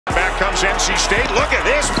comes NC State. Look at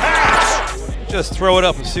this pass. Just throw it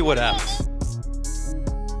up and see what happens.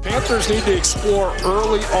 Panthers need to explore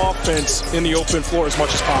early offense in the open floor as much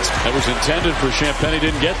as possible. That was intended for Champagne,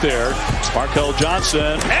 didn't get there. Markel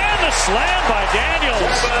Johnson. And the slam by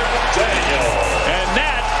Daniels. And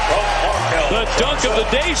that, the dunk of the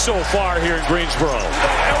day so far here in Greensboro. The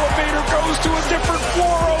elevator goes to a different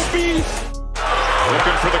floor, OB.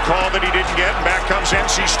 Looking for the call that he didn't get, and back comes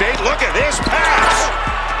NC State. Look at this pass.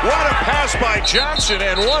 What a pass by Johnson,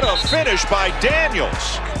 and what a finish by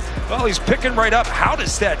Daniels. Well, he's picking right up. How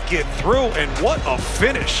does that get through? And what a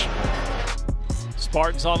finish.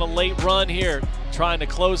 Spartans on a late run here, trying to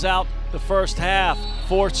close out the first half.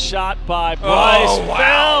 Fourth shot by Bryce. Oh, wow.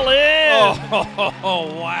 Fell in.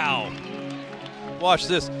 Oh, wow. Watch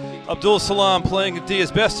this. Abdul Salam playing the D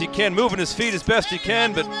as best he can, moving his feet as best he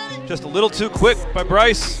can, but just a little too quick by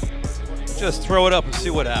Bryce. Just throw it up and see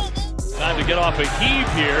what happens. Time to get off a heave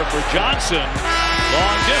here for Johnson.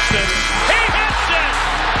 Long distance. He hits it!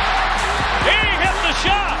 He hit the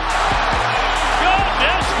shot!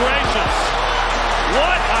 Goodness gracious!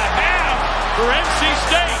 What a half for NC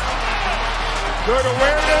State! Good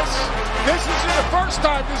awareness. This isn't the first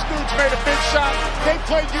time this dude's made a big shot. They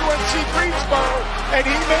played UNC Greensboro, and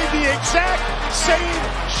he made the exact same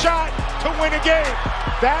shot to win a game.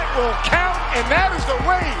 That will count, and that is the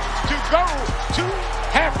way to go to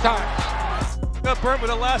halftime. Got burnt with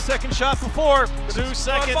a last-second shot before. 2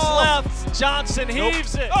 seconds left. Johnson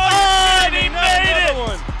heaves it. Oh, and he made it!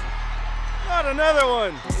 One. Not another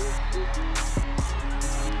one.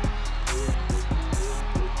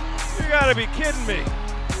 You gotta be kidding me.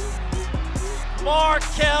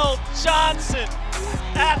 Markel Johnson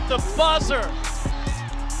at the buzzer.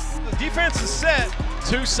 The defense is set.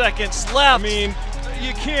 2 seconds left. I mean,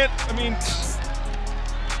 you can't, and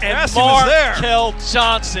Massey was there. Markel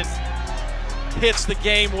Johnson hits the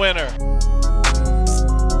game winner.